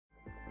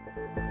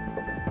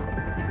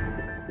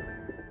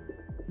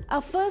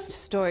Our first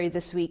story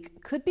this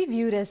week could be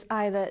viewed as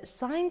either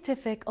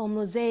scientific or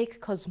mosaic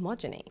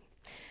cosmogony.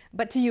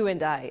 But to you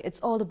and I,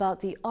 it's all about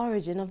the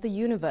origin of the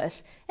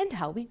universe and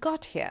how we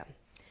got here.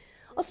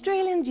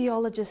 Australian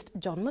geologist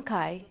John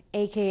Mackay,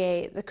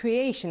 aka the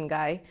Creation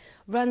Guy,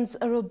 runs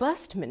a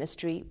robust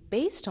ministry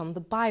based on the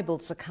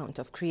Bible's account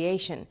of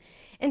creation,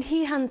 and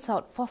he hunts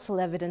out fossil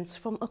evidence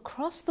from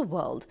across the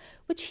world,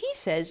 which he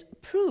says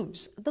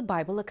proves the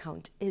Bible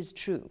account is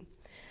true.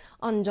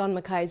 On John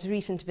Mackay's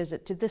recent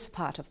visit to this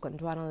part of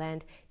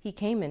Gondwanaland, he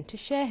came in to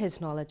share his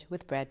knowledge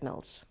with Brad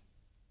Mills.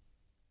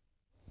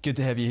 Good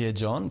to have you here,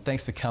 John.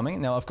 Thanks for coming.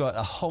 Now, I've got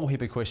a whole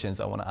heap of questions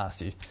I want to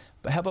ask you,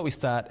 but how about we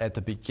start at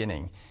the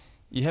beginning?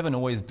 You haven't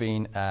always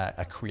been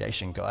a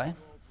creation guy.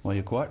 Well,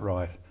 you're quite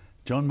right.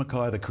 John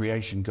Mackay, the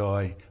Creation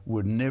Guy,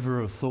 would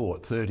never have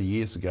thought 30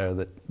 years ago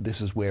that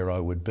this is where I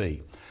would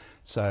be.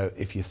 So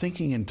if you're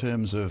thinking in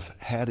terms of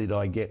how did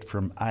I get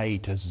from A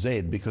to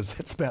Z, because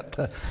that's about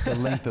the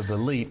length of the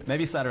leap.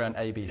 Maybe start around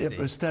ABC. It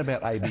was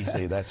about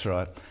ABC, that's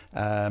right.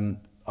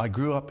 I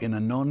grew up in a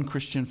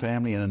non-Christian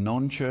family, in a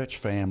non-church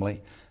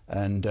family,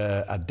 and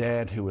a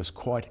dad who was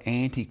quite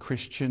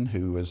anti-Christian,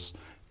 who was,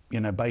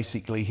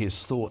 basically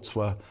his thoughts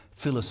were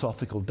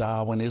philosophical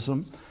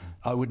Darwinism.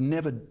 I would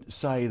never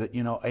say that,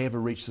 I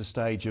ever reached the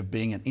stage of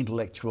being an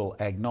intellectual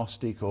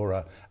agnostic or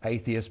an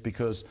atheist,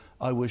 because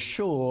I was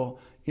sure,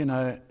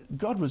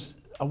 God was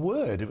a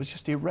word. It was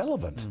just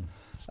irrelevant.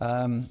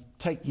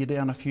 Take you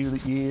down a few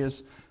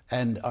years,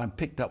 and I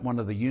picked up one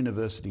of the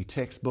university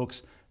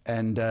textbooks,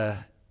 and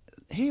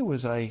here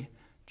was a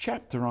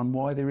chapter on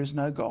why there is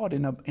no God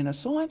in a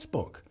science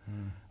book.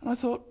 And I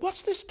thought,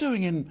 what's this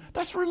doing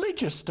that's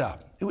religious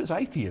stuff. It was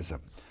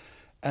atheism.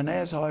 And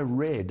as I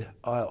read,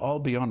 I'll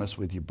be honest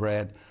with you,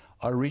 Brad,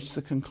 I reached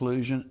the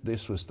conclusion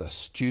this was the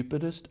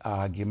stupidest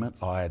argument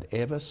I had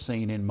ever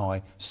seen in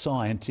my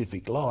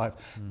scientific life,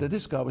 that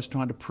this guy was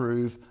trying to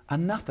prove a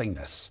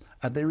nothingness,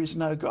 and there is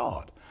no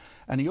God.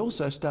 And he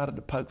also started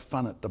to poke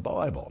fun at the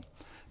Bible.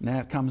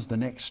 Now comes the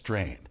next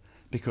strand,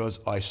 because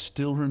I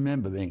still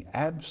remember being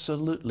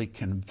absolutely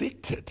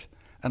convicted,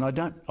 and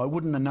I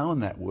wouldn't have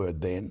known that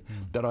word then,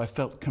 that I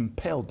felt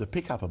compelled to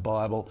pick up a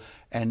Bible,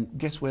 and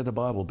guess where the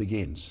Bible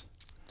begins?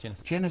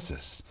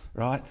 Genesis,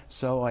 right?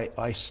 So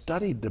I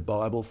studied the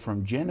Bible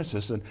from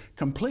Genesis and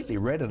completely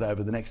read it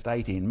over the next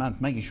 18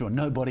 months, making sure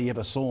nobody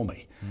ever saw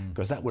me,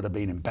 because that would have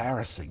been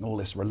embarrassing, all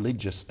this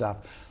religious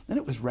stuff. And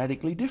it was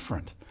radically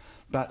different.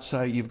 But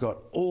so you've got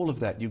all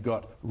of that. You've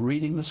got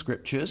reading the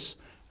scriptures,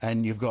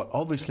 and you've got,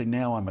 obviously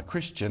now I'm a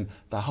Christian,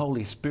 the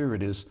Holy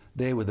Spirit is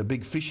there with a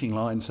big fishing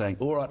line saying,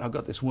 all right, I've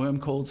got this worm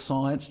called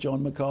science,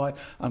 John Mackay,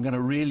 I'm going to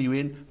reel you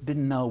in.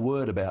 Didn't know a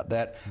word about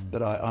that,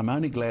 but I'm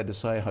only glad to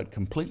say I'd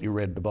completely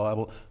read the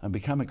Bible and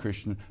become a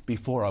Christian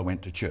before I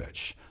went to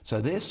church. So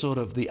there's sort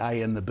of the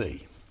A and the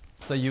B.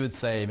 So you would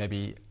say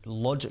maybe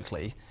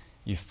logically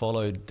you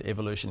followed the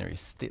evolutionary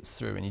steps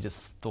through and you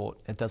just thought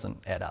it doesn't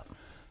add up.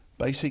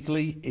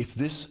 Basically, if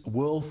this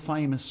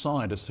world-famous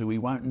scientist, who we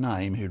won't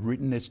name, who'd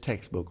written this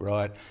textbook,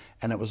 right,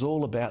 and it was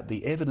all about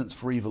the evidence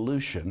for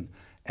evolution,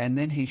 and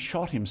then he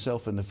shot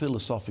himself in the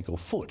philosophical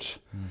foot,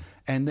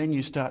 and then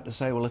you start to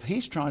say, well, if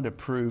he's trying to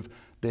prove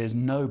there's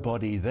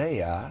nobody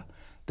there,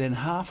 then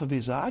half of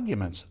his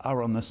arguments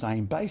are on the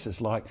same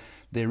basis, like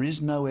there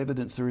is no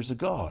evidence there is a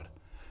God.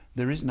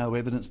 There is no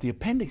evidence the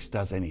appendix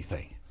does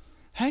anything.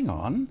 Hang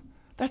on,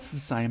 that's the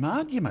same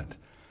argument.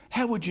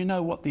 How would you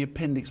know what the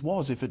appendix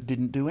was if it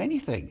didn't do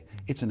anything?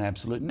 It's an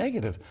absolute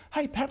negative.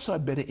 Hey, perhaps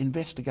I'd better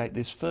investigate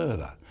this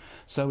further.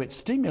 So it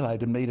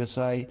stimulated me to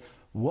say,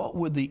 what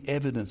would the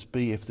evidence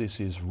be if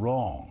this is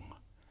wrong?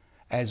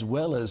 As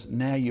well as,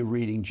 now you're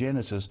reading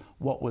Genesis,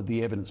 what would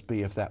the evidence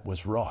be if that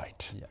was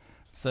right? Yeah.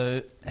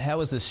 So how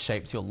has this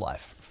shaped your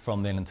life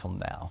from then until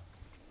now?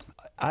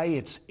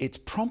 It's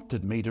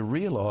prompted me to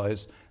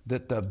realise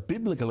that the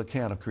biblical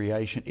account of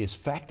creation is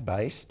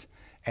fact-based,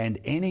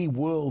 and any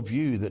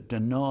worldview that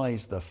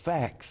denies the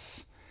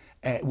facts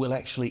will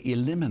actually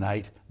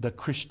eliminate the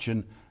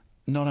Christian,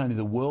 not only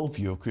the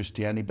worldview of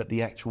Christianity, but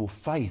the actual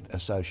faith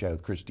associated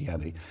with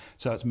Christianity.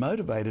 So it's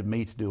motivated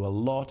me to do a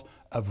lot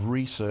of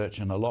research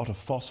and a lot of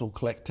fossil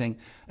collecting.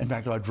 In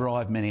fact, I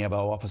drive many of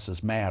our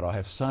officers mad. I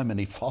have so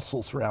many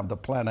fossils around the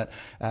planet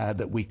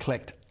that we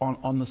collect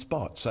on the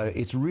spot. So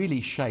it's really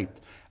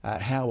shaped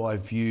how I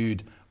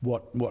viewed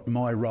what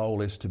my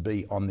role is to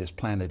be on this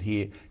planet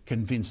here,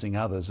 convincing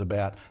others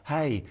about,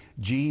 hey,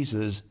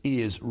 Jesus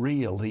is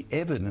real. The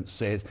evidence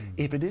says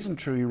if it isn't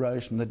true he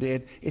rose from the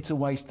dead, it's a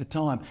waste of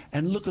time.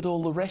 And look at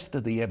all the rest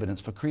of the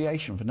evidence for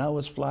creation, for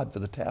Noah's flood, for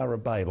the Tower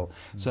of Babel.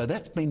 So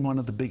that's been one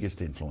of the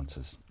biggest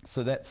influences.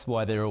 So that's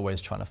why they're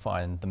always trying to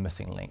find the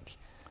missing link.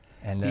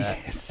 And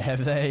yes.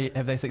 have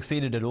they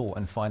succeeded at all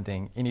in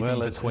finding anything between?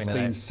 Well, it's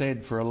been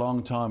said for a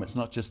long time, it's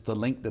not just the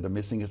link that are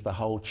missing, it's the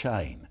whole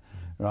chain,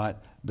 right?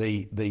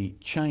 The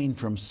chain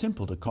from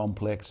simple to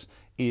complex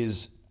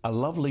is a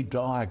lovely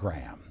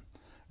diagram,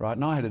 right?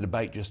 And I had a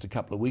debate just a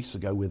couple of weeks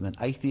ago with an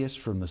atheist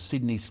from the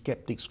Sydney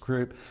Skeptics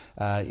group,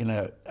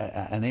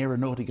 an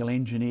aeronautical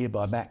engineer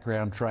by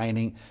background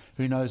training,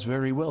 who knows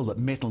very well that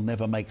metal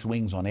never makes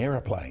wings on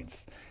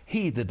aeroplanes.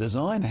 He, the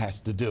designer,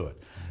 has to do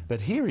it.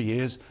 But here he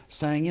is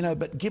saying,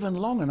 but given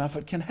long enough,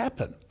 it can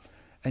happen.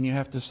 And you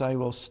have to say,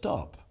 well,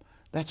 stop.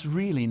 That's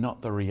really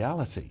not the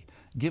reality.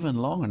 Given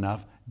long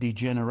enough,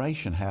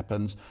 degeneration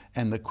happens,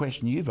 and the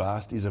question you've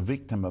asked is a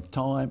victim of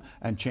time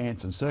and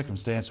chance and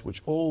circumstance,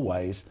 which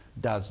always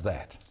does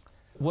that.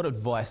 What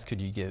advice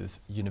could you give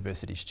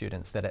university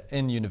students that are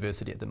in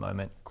university at the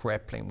moment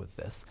grappling with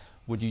this?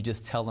 Would you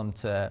just tell them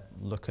to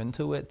look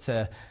into it,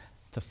 to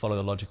follow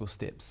the logical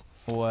steps?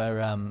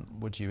 Or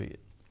would you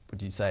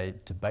say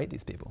debate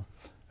these people?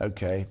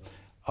 Okay,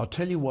 I'll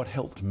tell you what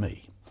helped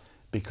me.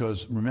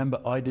 Because remember,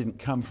 I didn't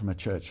come from a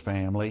church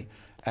family,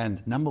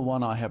 and number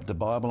one, I have the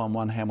Bible on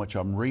one hand, which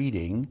I'm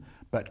reading,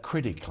 but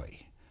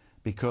critically,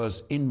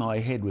 because in my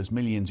head was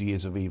millions of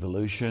years of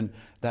evolution.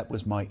 That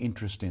was my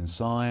interest in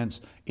science.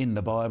 In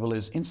the Bible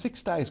is, in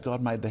 6 days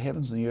God made the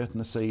heavens and the earth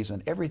and the seas,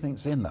 and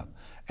everything's in them,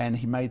 and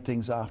he made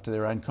things after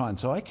their own kind.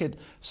 So I could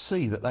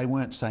see that they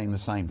weren't saying the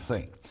same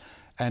thing.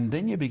 And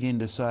then you begin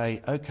to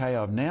say, okay,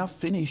 I've now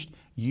finished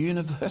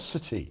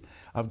university.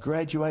 I've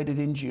graduated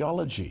in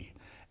geology.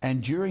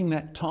 And during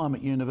that time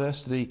at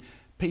university,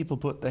 people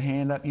put their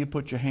hand up, you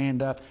put your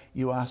hand up,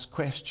 you ask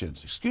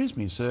questions. Excuse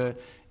me, sir,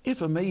 if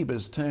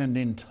amoebas turned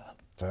into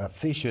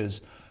fishes,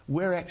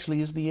 where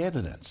actually is the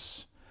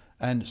evidence?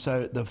 And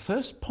so the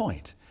first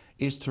point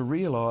is to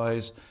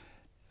realise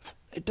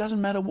it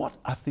doesn't matter what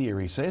a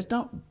theory says.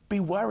 Don't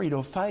be worried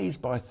or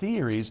fazed by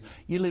theories.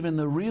 You live in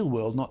the real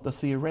world, not the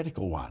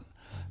theoretical one.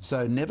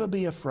 So never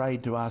be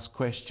afraid to ask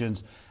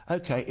questions.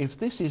 Okay, if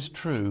this is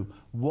true,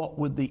 what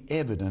would the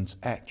evidence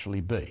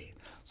actually be?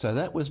 So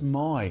that was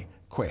my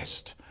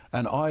quest.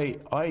 And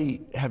I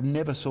have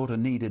never sort of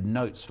needed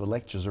notes for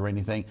lectures or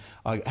anything.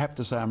 I have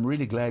to say I'm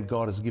really glad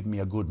God has given me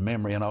a good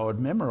memory, and I would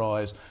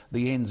memorise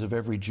the ends of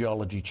every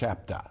geology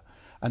chapter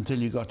until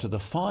you got to the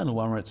final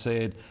one where it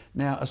said,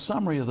 now a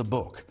summary of the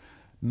book.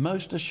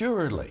 Most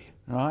assuredly,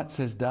 right,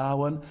 says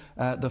Darwin,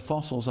 the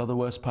fossils are the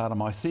worst part of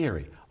my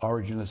theory.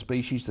 Origin of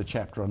Species, the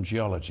chapter on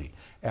geology.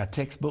 Our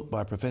textbook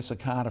by Professor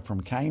Carter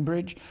from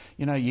Cambridge,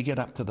 you get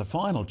up to the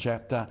final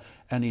chapter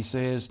and he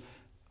says,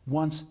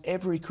 once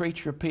every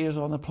creature appears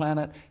on the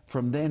planet,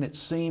 from then it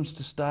seems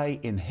to stay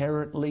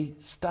inherently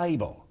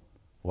stable.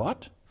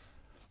 What?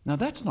 Now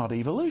that's not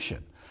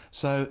evolution.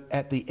 So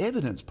at the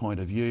evidence point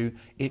of view,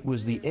 it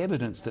was the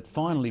evidence that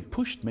finally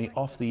pushed me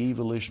off the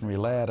evolutionary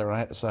ladder. I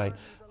had to say,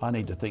 I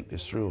need to think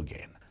this through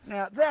again.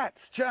 Now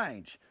that's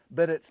change,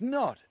 but it's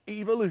not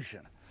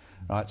evolution.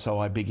 Right, so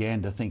I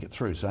began to think it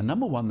through. So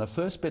number one, the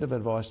first bit of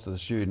advice to the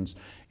students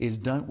is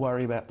don't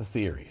worry about the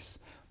theories.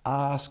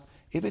 Ask,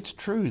 if it's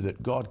true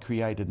that God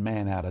created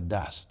man out of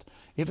dust,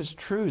 if it's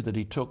true that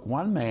he took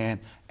one man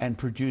and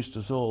produced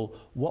us all,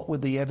 what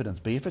would the evidence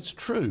be? If it's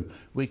true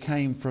we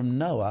came from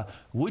Noah,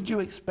 would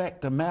you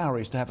expect the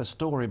Maoris to have a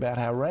story about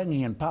how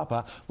Rangi and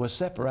Papa were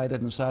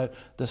separated and so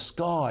the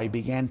sky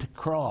began to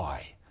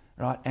cry,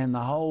 right, and the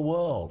whole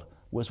world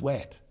was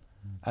wet?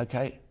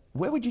 Okay,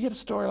 where would you get a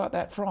story like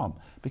that from?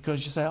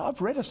 Because you say, I've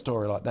read a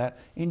story like that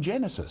in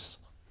Genesis.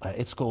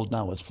 It's called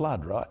Noah's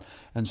flood, right?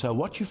 And so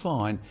what you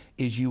find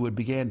is you would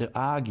begin to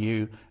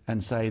argue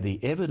and say the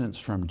evidence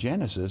from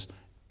Genesis,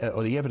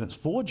 or the evidence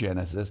for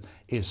Genesis,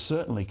 is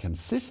certainly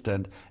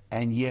consistent,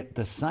 and yet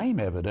the same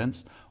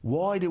evidence,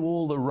 why do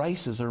all the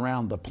races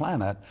around the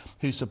planet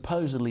who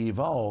supposedly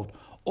evolved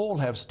all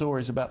have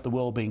stories about the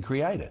world being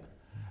created?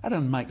 That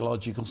doesn't make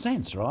logical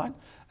sense, right?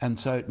 And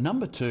so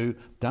number two,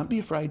 don't be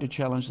afraid to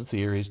challenge the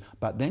theories,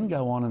 but then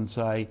go on and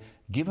say,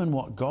 given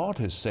what God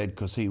has said,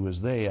 because he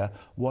was there,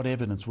 what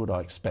evidence would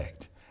I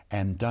expect?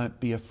 And don't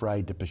be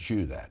afraid to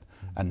pursue that.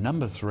 And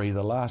number three,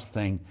 the last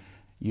thing,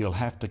 you'll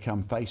have to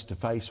come face to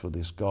face with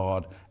this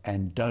God,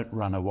 and don't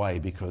run away,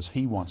 because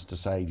he wants to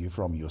save you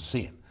from your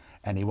sin.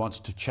 And he wants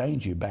to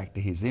change you back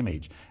to his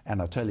image. And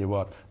I'll tell you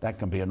what, that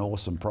can be an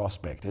awesome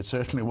prospect. It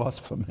certainly was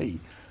for me.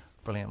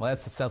 Brilliant. Well, that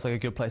sounds like a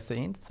good place to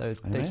end. So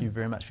thank you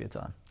very much for your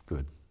time.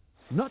 Good.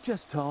 Not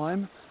just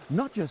time,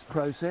 not just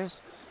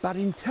process, but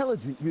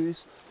intelligent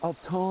use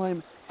of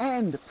time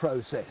and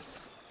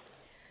process.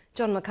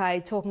 John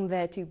Mackay talking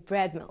there to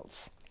Brad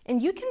Mills.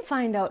 And you can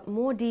find out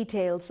more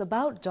details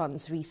about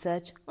John's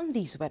research on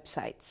these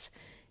websites: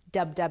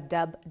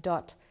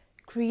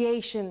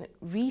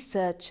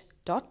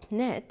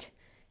 www.creationresearch.net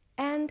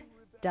and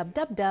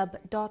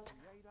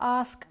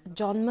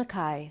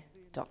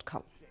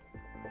www.askjohnmackay.com.